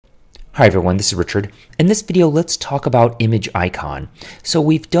Hi everyone, this is Richard. In this video, let's talk about ImageIcon. So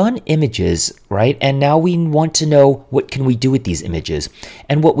we've done images, right? And now we want to know what can we do with these images.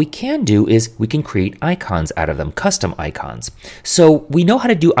 And what we can do is we can create icons out of them, custom icons. So we know how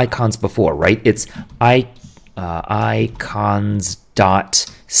to do icons before, right? It's icons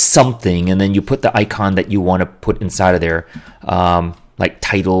dot something, and then you put the icon that you want to put inside of there, like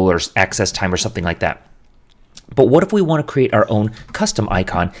title or access time or something like that. But what if we want to create our own custom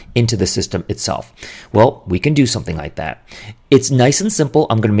icon into the system itself? Well, we can do something like that. It's nice and simple.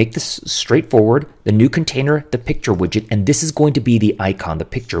 I'm going to make this straightforward. The new container, the picture widget, and this is going to be the icon, the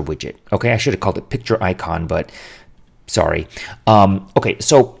picture widget. Okay, I should have called it picture icon, but sorry. Okay,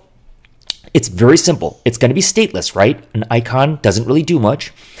 so it's very simple. It's going to be stateless, right? An icon doesn't really do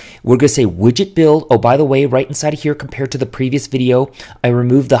much. We're going to say widget build. Oh, by the way, right inside of here, compared to the previous video, I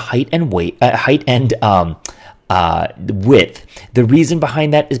removed the height and width. The reason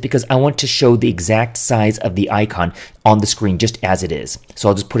behind that is because I want to show the exact size of the icon on the screen just as it is. So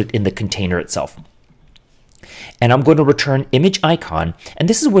I'll just put it in the container itself. And I'm going to return ImageIcon. And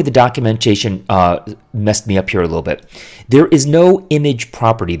this is where the documentation messed me up here a little bit. There is no image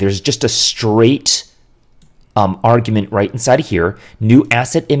property. There's just a straight argument right inside of here. New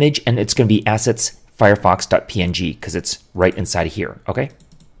asset image, and it's going to be assets firefox.png because it's right inside of here. Okay,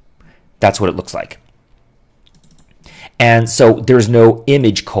 that's what it looks like. And so there's no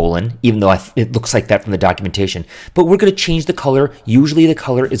image colon, even though it looks like that from the documentation. But we're going to change the color. Usually the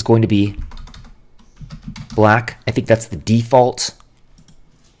color is going to be black. I think that's the default.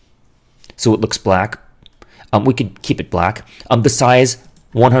 So it looks black. We could keep it black. The size,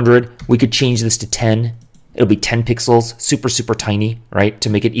 100. We could change this to 10. It'll be 10 pixels, super, super tiny, right? To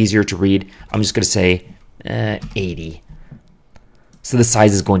make it easier to read, I'm just going to say 80. So the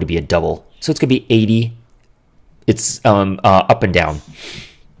size is going to be a double. So it's going to be 80. It's up and down.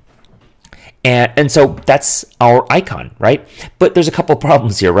 And so that's our icon, right? But there's a couple of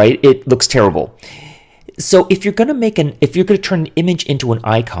problems here, right? It looks terrible. So if you're going to turn an image into an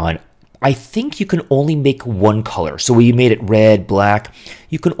icon, I think you can only make one color. So we made it red, black.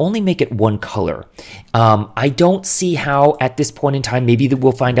 You can only make it one color. I don't see how at this point in time, maybe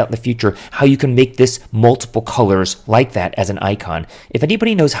we'll find out in the future, how you can make this multiple colors like that as an icon. If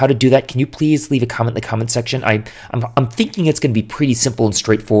anybody knows how to do that, can you please leave a comment in the comment section? I'm thinking it's going to be pretty simple and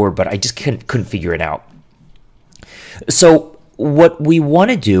straightforward, but I just couldn't figure it out. So what we want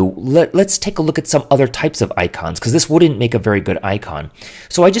to do, let's take a look at some other types of icons, because this wouldn't make a very good icon.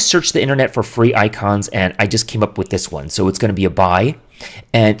 So I just searched the internet for free icons, and I just came up with this one. So it's going to be a buy.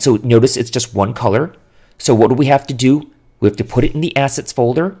 And so notice it's just one color. So what do we have to do? We have to put it in the assets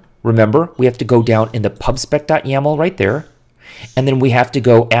folder. Remember, we have to go down in the pubspec.yaml right there. And then we have to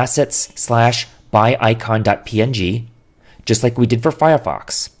go assets/buyicon.png, just like we did for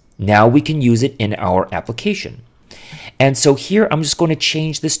Firefox. Now we can use it in our application. And so here I'm just going to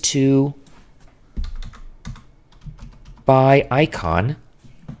change this to by icon.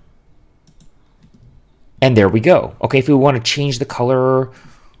 And there we go. Okay, if we want to change the color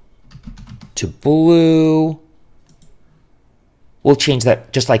to blue, we'll change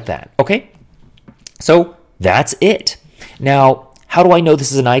that just like that. Okay, so that's it. Now, how do I know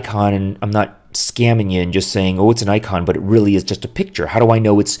this is an icon and I'm not scamming you and just saying, oh, it's an icon, but it really is just a picture? How do I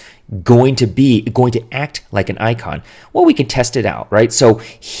know it's going to act like an icon? Well, we can test it out, right? So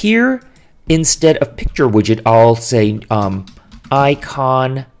here, instead of picture widget, I'll say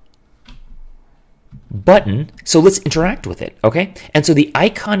icon button. So let's interact with it, okay? And so the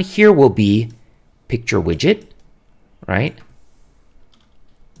icon here will be picture widget, right?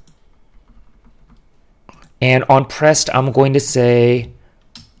 And on pressed, I'm going to say,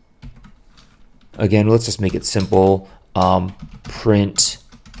 again, let's just make it simple. Print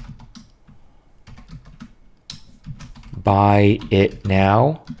buy it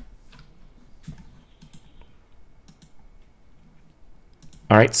now.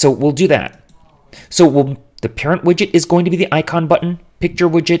 All right, so we'll do that. So the parent widget is going to be the icon button. Picture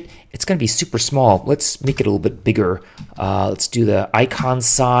widget, it's going to be super small. Let's make it a little bit bigger. Let's do the icon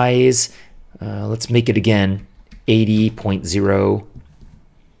size. Let's make it again 80.0.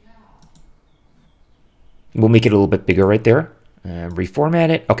 We'll make it a little bit bigger right there. Reformat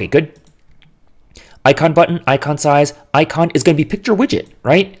it. Okay, good. Icon button, icon size. Icon is going to be picture widget,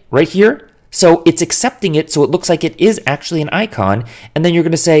 right? Right here. So it's accepting it, so it looks like it is actually an icon. And then you're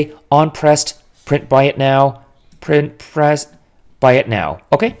going to say on pressed, print buy it now, print press buy it now.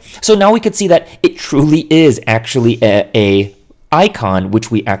 Okay, so now we can see that it truly is actually a icon,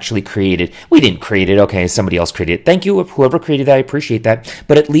 which we actually created. We didn't create it. Okay, somebody else created it. Thank you, whoever created that. I appreciate that.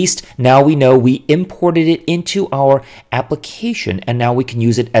 But at least now we know we imported it into our application, and now we can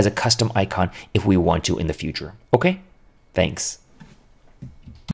use it as a custom icon if we want to in the future. Okay, thanks.